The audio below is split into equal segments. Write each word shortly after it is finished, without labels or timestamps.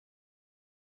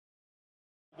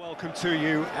Welcome to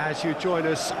you as you join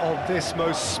us on this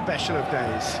most special of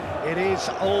days. It is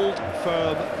Old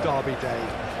Firm Derby Day.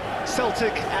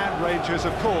 Celtic and Rangers,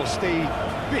 of course, the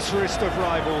bitterest of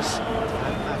rivals,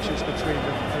 and matches between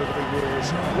them over the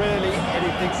years, rarely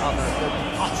anything other than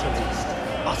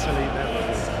utterly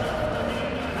memorable.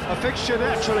 A fixture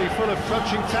naturally full of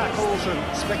crunching tackles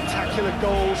and spectacular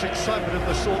goals, excitement of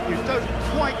the sort you don't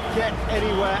quite get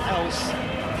anywhere else.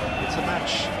 It's a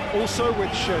match also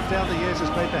which down the years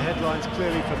has made the headlines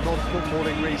clearly for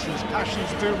non-footballing reasons. Passions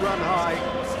do run high,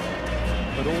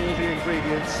 but all the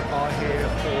ingredients are here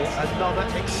for another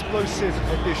explosive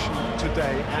edition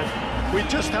today, and we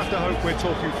just have to hope we're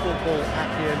talking football at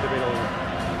the end of it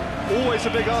all. Always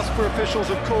a big ask for officials,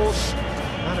 of course.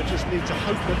 Managers need to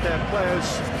hope that their players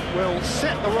will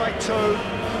set the right tone,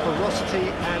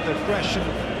 ferocity and aggression,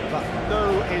 but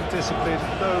no indiscipline,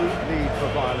 no need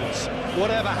for violence.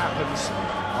 Whatever happens,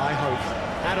 I hope,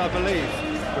 and I believe,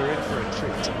 we're in for a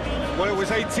treat. Well, it was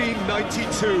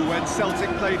 1892 when Celtic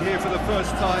played here for the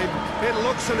first time. It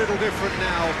looks a little different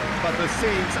now, but the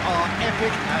scenes are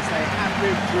epic as they have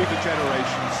been through the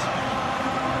generations.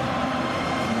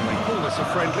 They call this a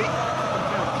friendly. The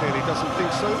crowd clearly doesn't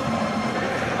think so.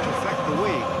 To affect the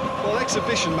way. Well,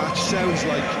 exhibition match sounds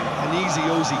like an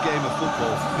easy-ozy game of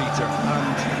football, Peter,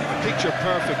 and a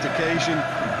picture-perfect occasion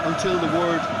until the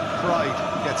word pride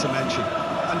gets a mention.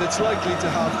 And it's likely to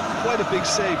have quite a big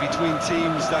say between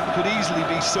teams that could easily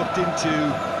be sucked into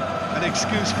an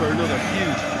excuse for another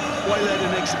feud. Why let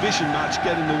an exhibition match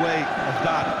get in the way of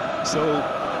that? So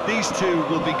these two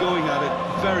will be going at it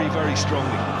very, very strongly.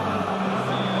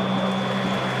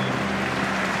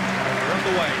 They're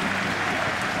underway.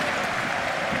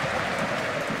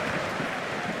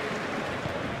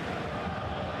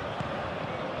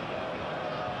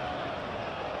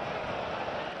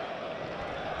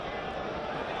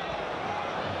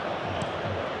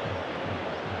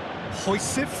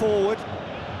 Hoists it forward.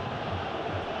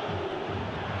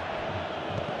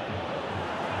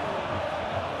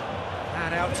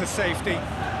 And out to safety.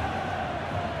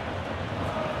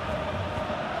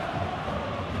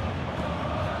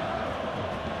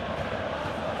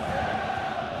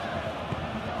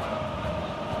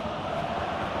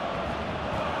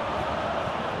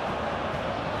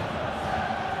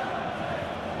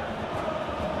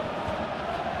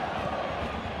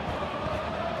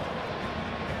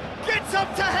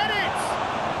 Up to head it!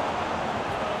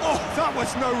 Oh, that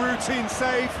was no routine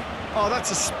save. Oh,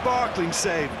 that's a sparkling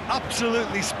save.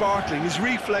 Absolutely sparkling. His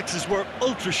reflexes were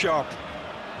ultra sharp.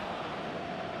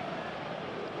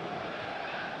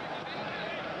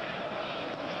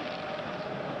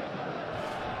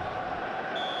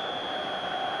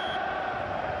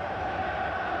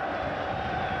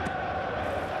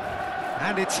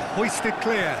 And it's hoisted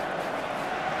clear.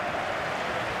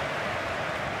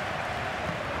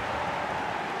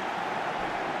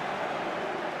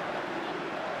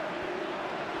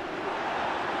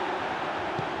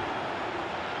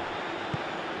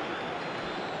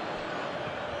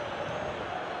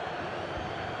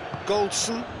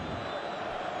 Goldson,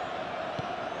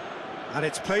 and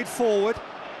it's played forward.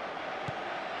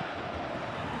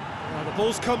 Now the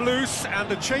ball's come loose and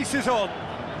the chase is on.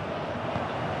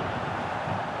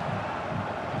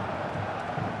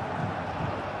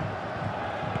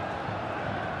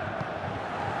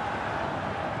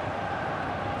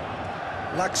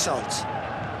 Laxalt.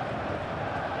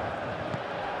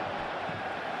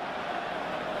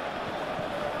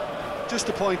 Just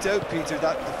to point out, Peter,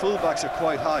 that the fullbacks are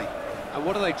quite high. And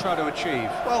what are they trying to achieve?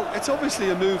 Well, it's obviously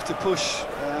a move to push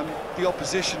the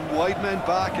opposition wide men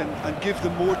back and give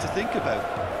them more to think about.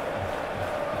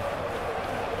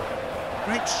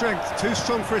 Great strength, too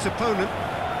strong for his opponent.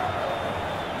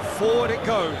 Forward it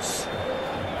goes.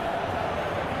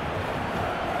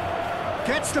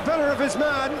 Gets the better of his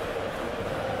man.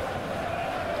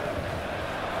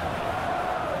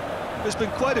 There's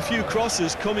been quite a few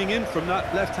crosses coming in from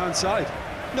that left-hand side.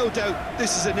 No doubt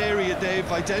this is an area they've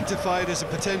identified as a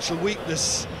potential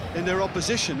weakness in their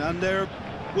opposition, and they're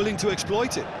willing to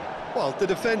exploit it. Well, the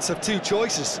defence have two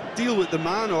choices: deal with the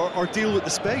man or deal with the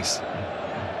space.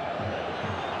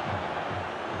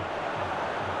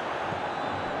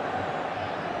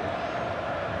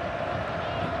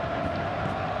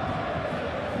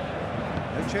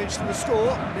 No change to the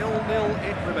score, 0-0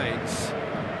 it remains.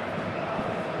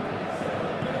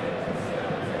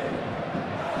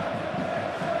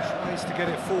 To get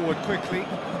it forward quickly.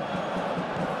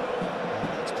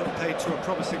 It's been paid to a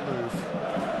promising move.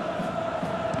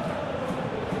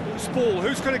 Loose ball,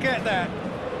 who's going to get that?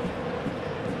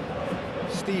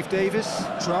 Steve Davis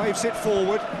drives it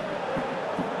forward.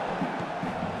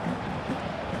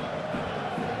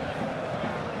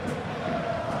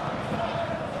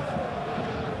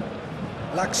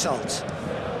 Laxalt.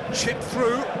 Chip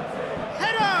through.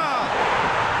 Header!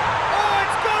 Oh,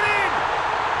 it's gone in!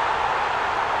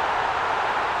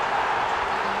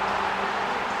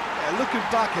 Yeah, looking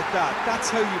back at that,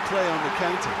 that's how you play on the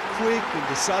counter. Quick and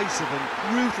decisive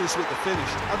and ruthless with the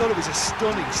finish. I thought it was a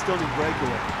stunning, stunning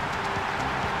breakaway.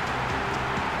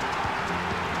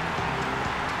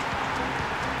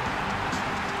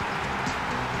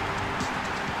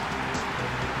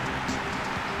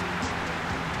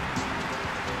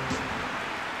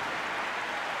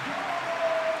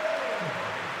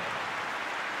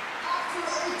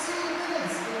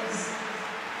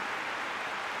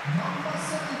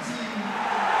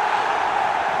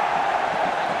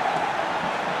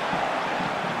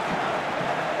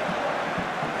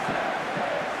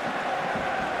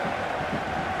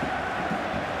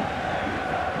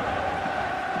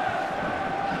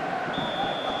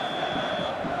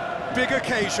 Big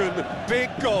occasion, big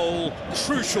goal,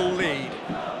 crucial lead.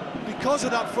 Because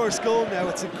of that first goal now,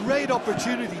 it's a great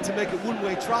opportunity to make it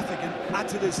one-way traffic and add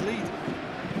to this lead.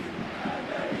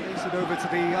 Plays it over to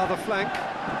the other flank.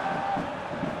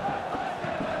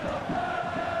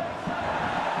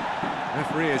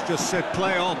 Referee has just said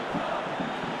play on.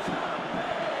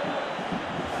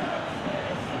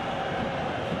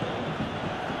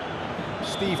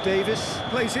 Steve Davis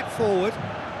plays it forward.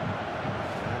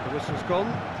 The whistle's gone,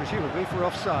 presumably for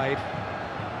offside.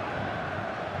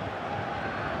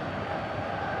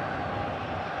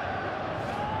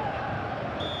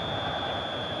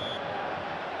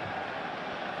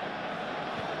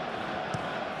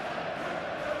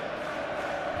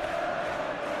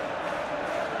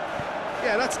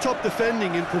 Yeah, that's top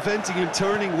defending and preventing him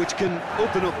turning, which can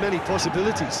open up many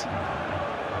possibilities.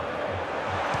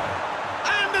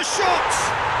 And the shot!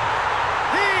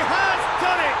 He has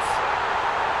done it!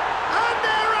 And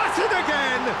they're at it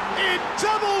again in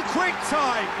double quick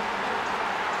time.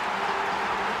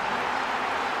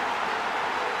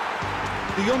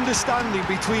 The understanding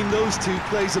between those two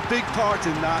plays a big part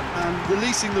in that, and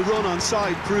releasing the run on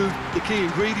side proved the key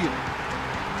ingredient.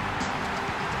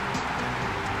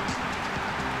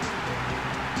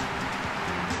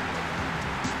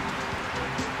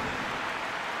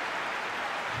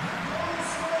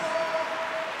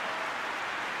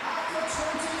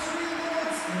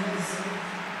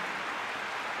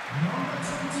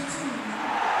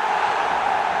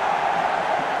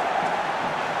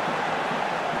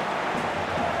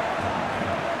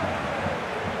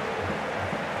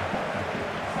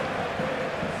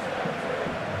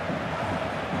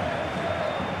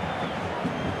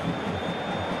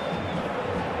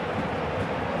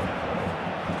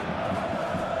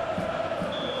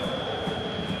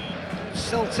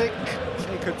 Celtic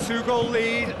take a two-goal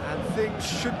lead and things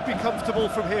should be comfortable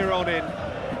from here on in.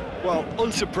 Well,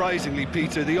 unsurprisingly,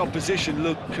 Peter, the opposition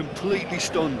look completely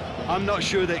stunned. I'm not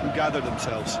sure they can gather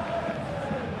themselves.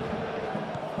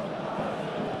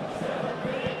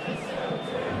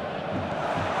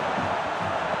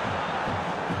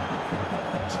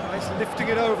 Tries lifting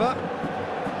it over.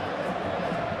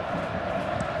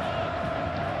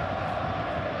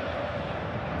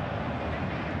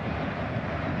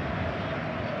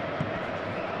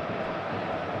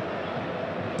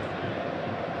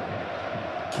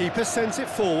 Keeper sends it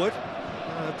forward.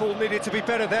 Ball needed to be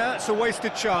better there, it's a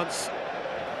wasted chance.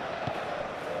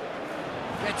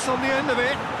 Gets on the end of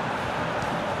it.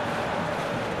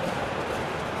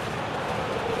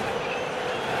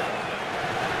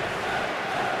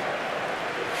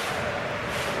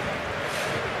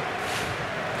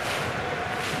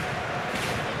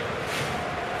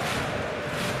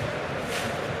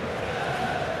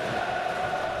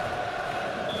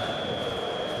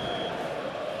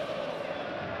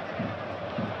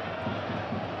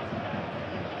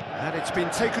 And it's been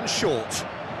taken short.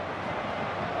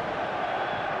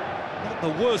 Not the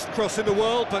worst cross in the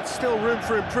world, but still room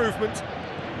for improvement.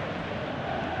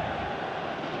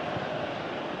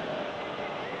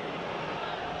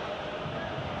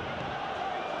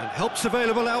 And help's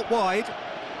available out wide.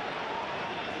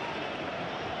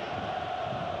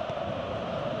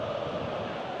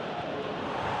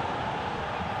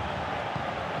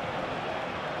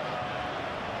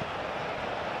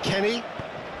 Kenny.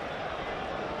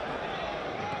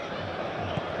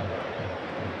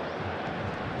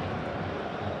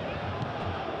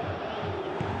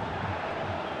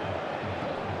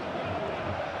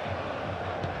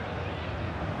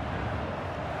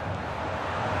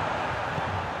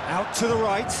 Out to the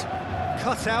right,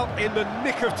 cut out in the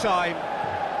nick of time.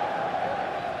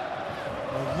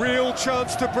 A real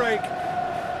chance to break.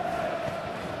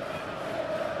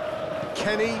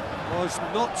 Kenny was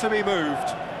not to be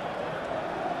moved.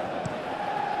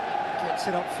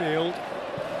 Gets it upfield.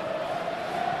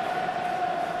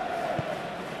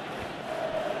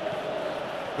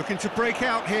 Looking to break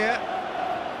out here.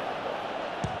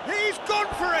 He's gone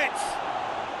for it!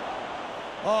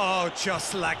 Oh,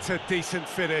 just lacked a decent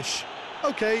finish.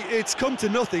 OK, it's come to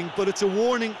nothing, but it's a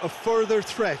warning of further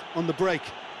threat on the break.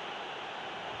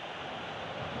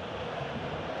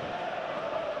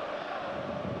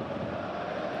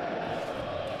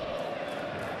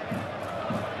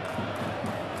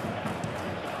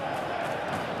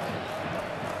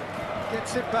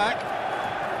 Gets it back.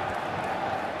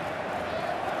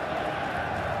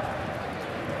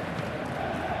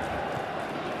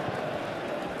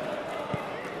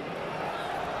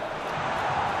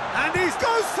 And he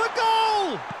goes for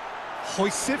goal!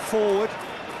 Hoists it forward.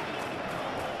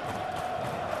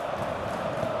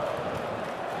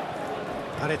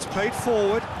 And it's played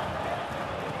forward.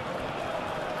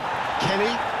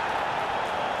 Kenny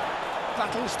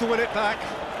battles to win it back.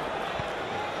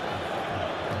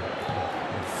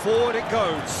 Forward it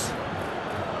goes.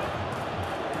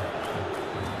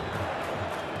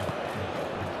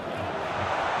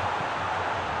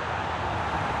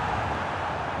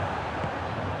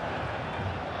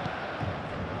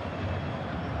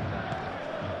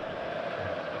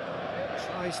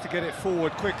 Tries to get it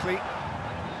forward quickly.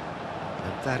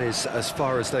 And that is as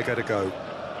far as they're going to go.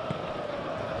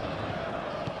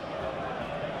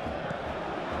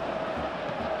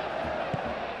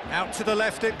 Out to the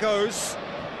left it goes.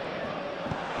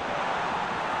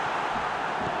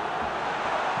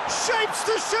 Shapes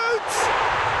to shoot!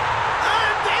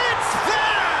 And it's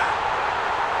there!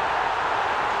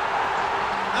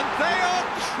 And they are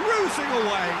cruising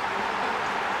away.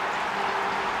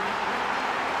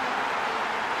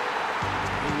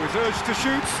 He was urged to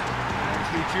shoot, and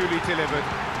he duly delivered.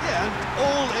 Yeah, and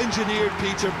all engineered,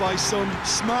 Peter, by some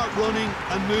smart running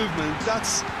and movement.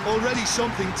 That's already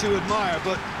something to admire,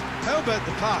 but how about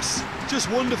the pass? Just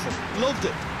wonderful. Loved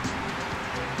it.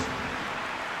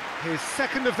 His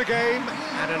second of the game,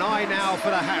 and an eye now for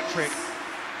the hat-trick.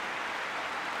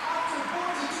 After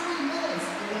 43 minutes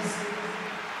is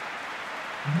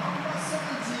number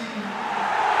 17.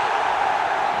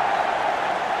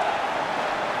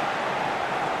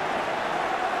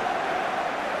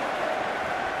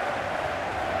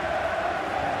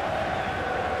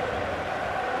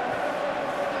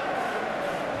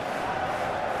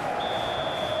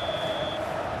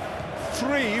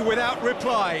 Three without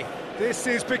reply. This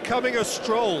is becoming a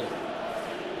stroll.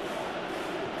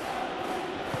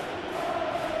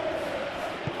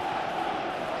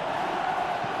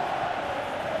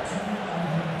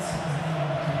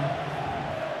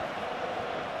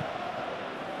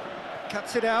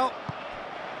 Cuts it out.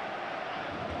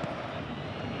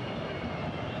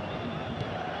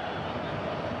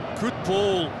 Good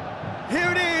ball.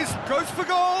 Here it is. Goes for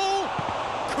goal.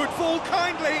 Good ball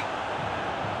kindly.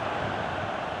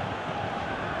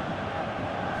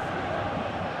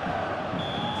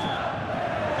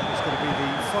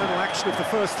 Final action of the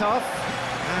first half.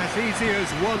 As easy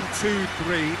as 1, 2,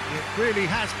 3. It really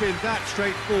has been that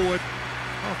straightforward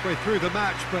halfway through the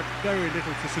match, but very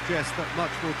little to suggest that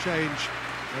much will change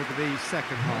over the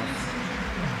second half.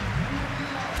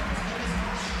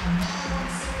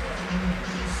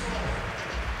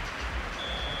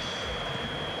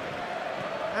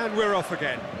 And we're off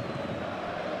again.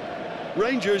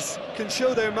 Rangers can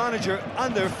show their manager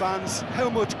and their fans how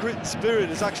much grit and spirit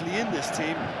is actually in this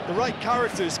team. The right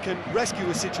characters can rescue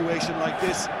a situation like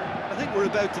this. I think we're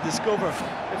about to discover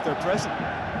if they're present.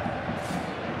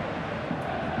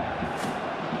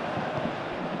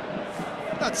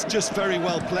 That's just very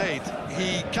well played.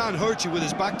 He can't hurt you with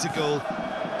his back to goal,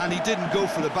 and he didn't go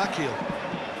for the back heel.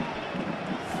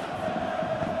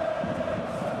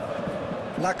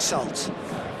 Laxalt.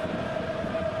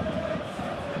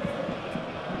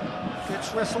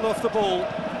 Gets wrestled off the ball.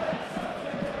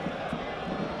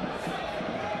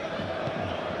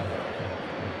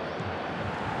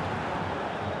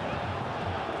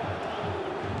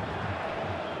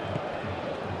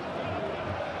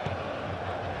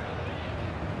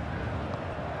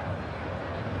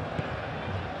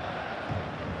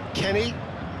 Kenny.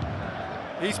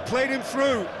 He's played him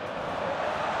through.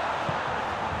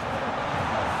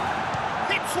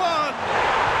 Hits one!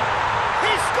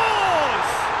 He scores!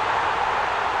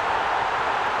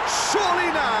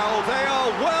 Surely now they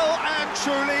are well and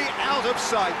truly out of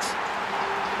sight.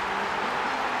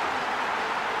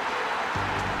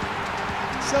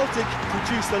 Celtic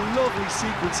produced a lovely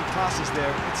sequence of passes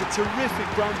there. It's a terrific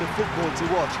brand of football to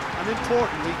watch, and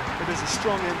importantly, it is a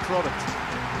strong end product.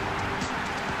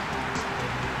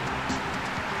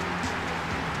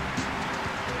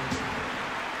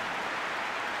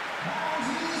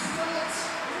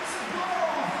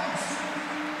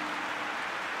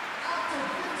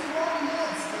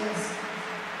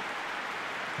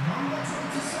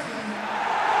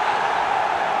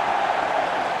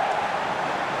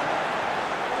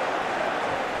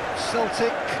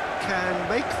 Celtic can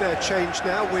make their change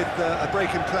now with a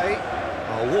break in play.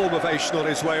 A warm ovation on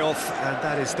his way off, and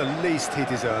that is the least he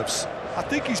deserves. I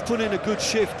think he's put in a good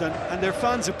shift, and their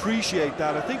fans appreciate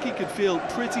that. I think he can feel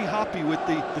pretty happy with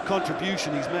the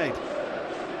contribution he's made.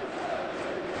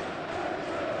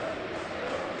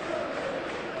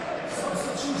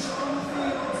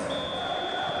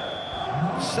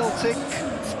 Celtic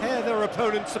tear their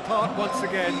opponents apart once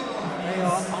again. They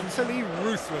are utterly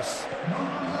ruthless.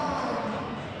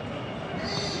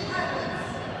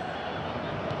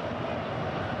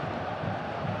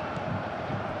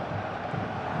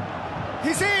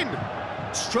 He's in!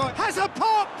 Strike. Has a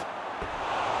pop!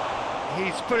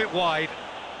 He's put it wide.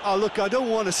 Oh, look, I don't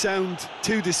want to sound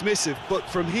too dismissive, but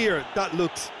from here, that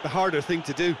looked the harder thing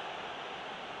to do.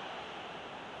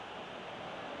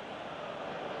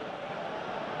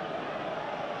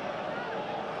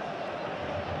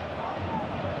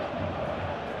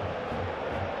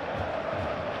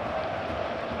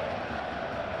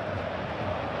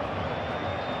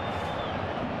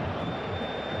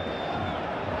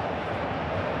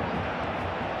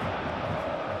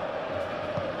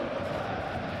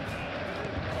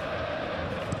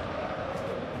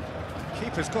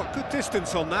 Keeper's got good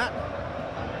distance on that.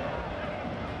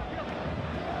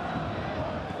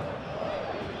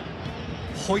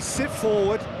 Hoists it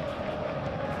forward.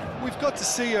 We've got to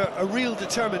see a real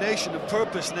determination and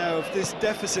purpose now if this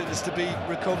deficit is to be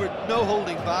recovered. No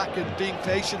holding back and being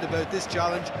patient about this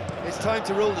challenge. It's time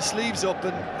to roll the sleeves up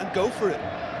and go for it.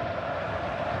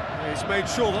 He's made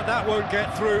sure that that won't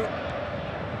get through.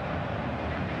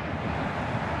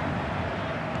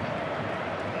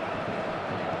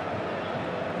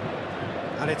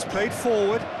 And it's played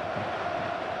forward.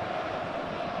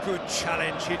 Good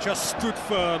challenge, he just stood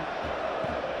firm.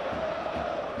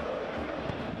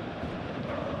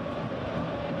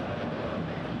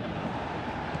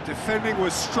 Defending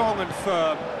was strong and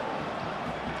firm.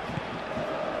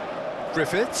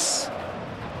 Griffiths.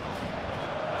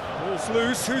 Ball's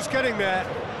loose, who's getting there?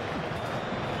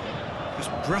 Just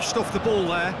brushed off the ball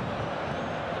there.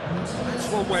 That's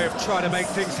one way of trying to make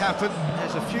things happen.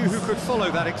 There's a few who could follow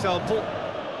that example.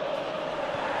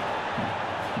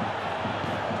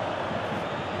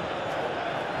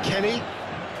 Kenny.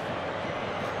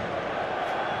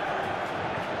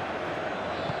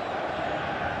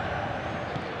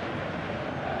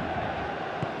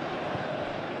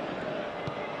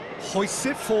 Hoists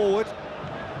it forward.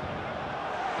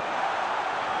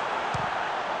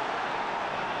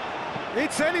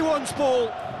 It's anyone's ball.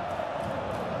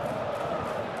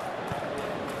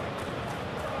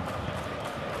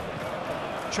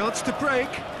 Chance to break.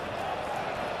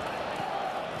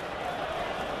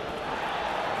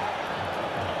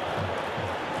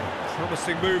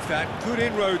 Promising move that. Good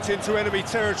inroads into enemy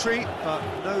territory, but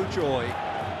no joy.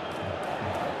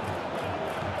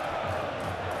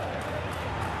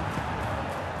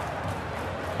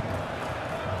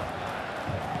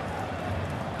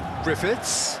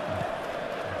 Griffiths.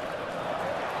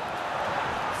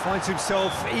 Finds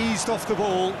himself eased off the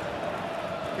ball.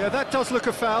 Yeah, that does look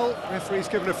a foul. Referee's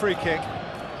given a free kick.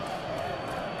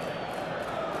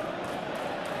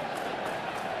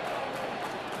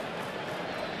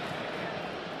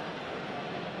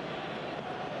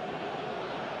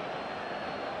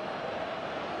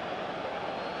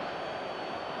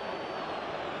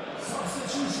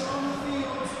 Substitution on the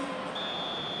field.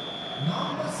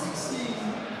 Number 16.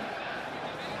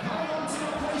 Coming on to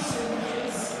replace him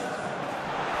is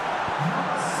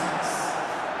number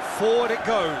 6. Forward it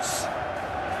goes.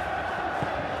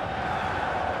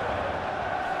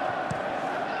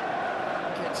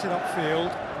 Gets it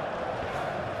upfield.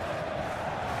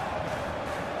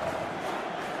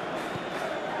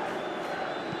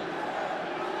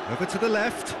 Over to the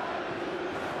left.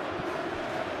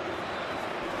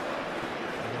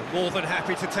 More than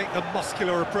happy to take the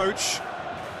muscular approach.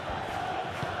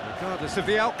 Regardless of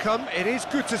the outcome, it is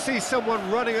good to see someone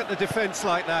running at the defence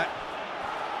like that.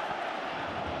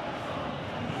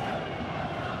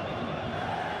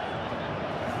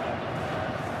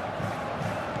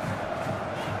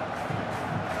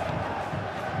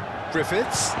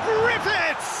 Griffiths.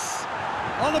 Griffiths!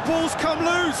 Oh, the ball's come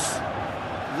loose.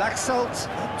 Laxalt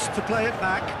opts to play it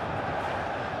back.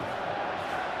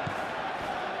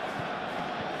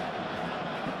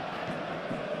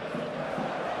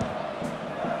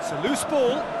 It's a loose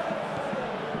ball.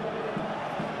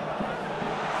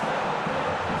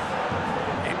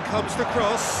 In comes the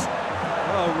cross.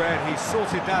 Oh, Red, he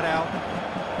sorted that out.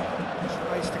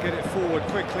 Tries to get it forward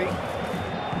quickly.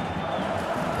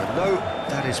 No,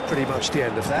 that is pretty much the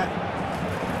end of that.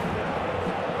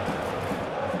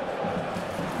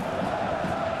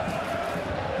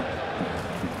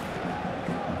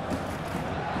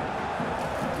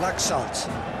 Laxalt.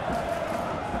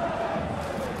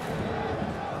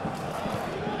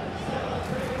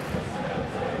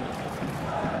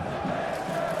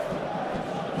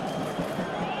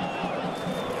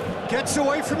 Gets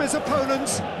away from his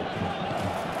opponents.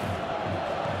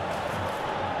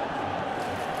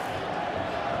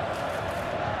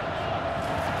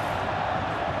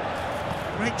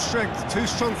 Great strength, too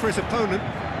strong for his opponent.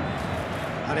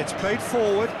 And it's played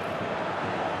forward.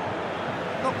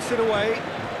 Knocks it away.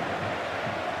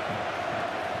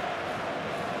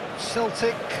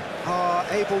 Celtic are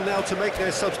able now to make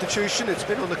their substitution. It's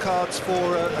been on the cards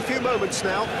for a few moments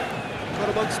now. Got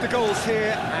amongst the goals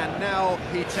here, and now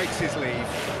he takes his leave.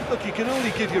 Look, you can only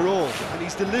give your all, and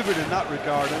he's delivered in that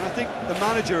regard, and I think the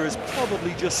manager has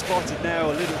probably just spotted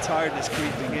now a little tiredness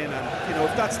creeping in, and, you know,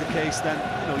 if that's the case, then,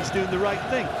 you know, he's doing the right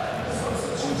thing.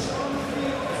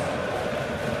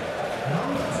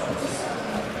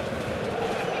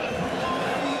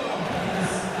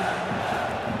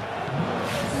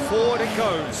 Forward it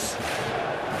goes,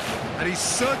 and he's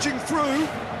surging through.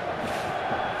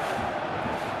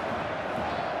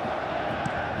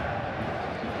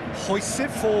 Hoists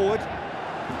it forward.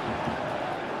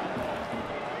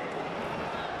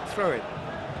 Throw it.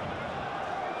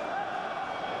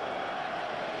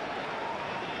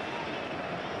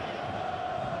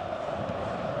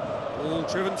 Ball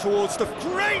driven towards the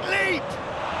great leap.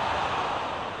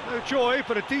 No joy,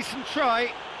 but a decent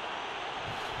try.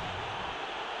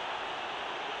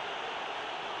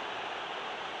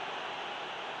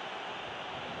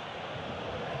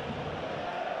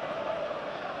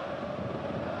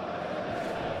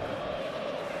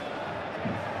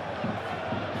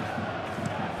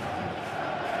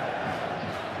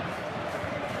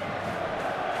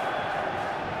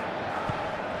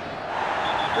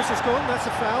 This is gone, that's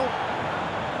a foul.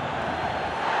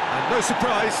 And no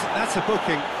surprise, that's a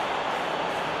booking.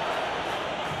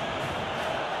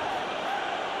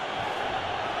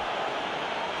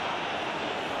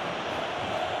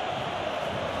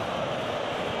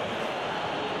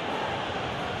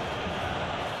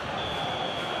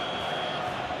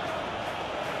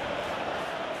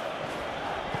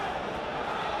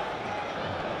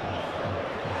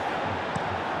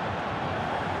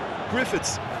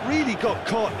 Griffiths really got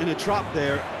caught in a trap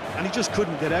there, and he just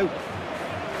couldn't get out.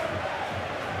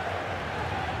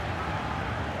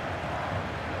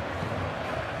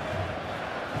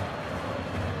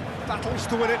 Battles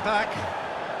to win it back.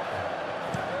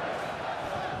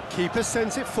 Keeper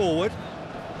sends it forward.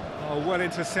 Oh, well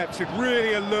intercepted,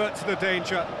 really alert to the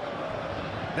danger.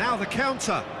 Now the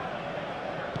counter.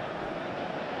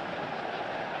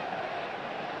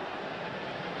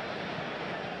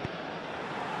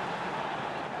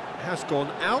 Has gone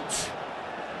out.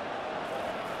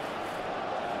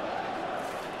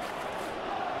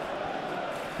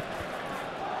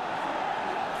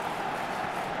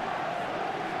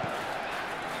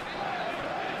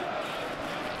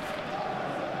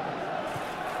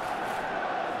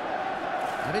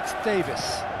 And it's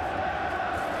Davis.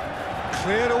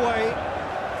 Cleared away.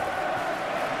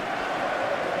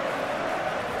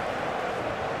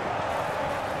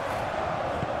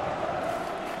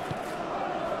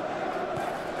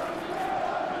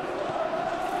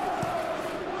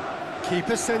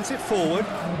 Keeper sends it forward.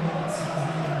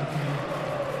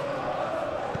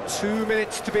 2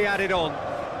 minutes to be added on.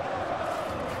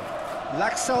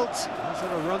 Laxalt has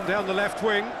on a run down the left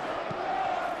wing.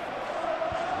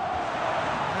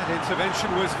 That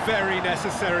intervention was very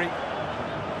necessary.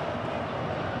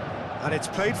 And it's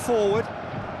played forward.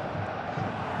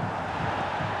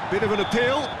 Bit of an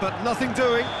appeal, but nothing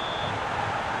doing.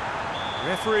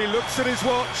 Referee looks at his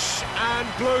watch and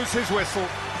blows his whistle.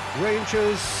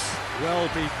 Rangers well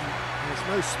beaten. There's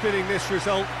no spinning this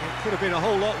result. It could have been a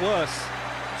whole lot worse.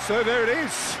 So there it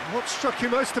is. What struck you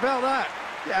most about that?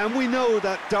 Yeah, and we know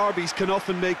that derbies can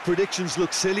often make predictions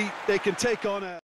look silly. They can take on a...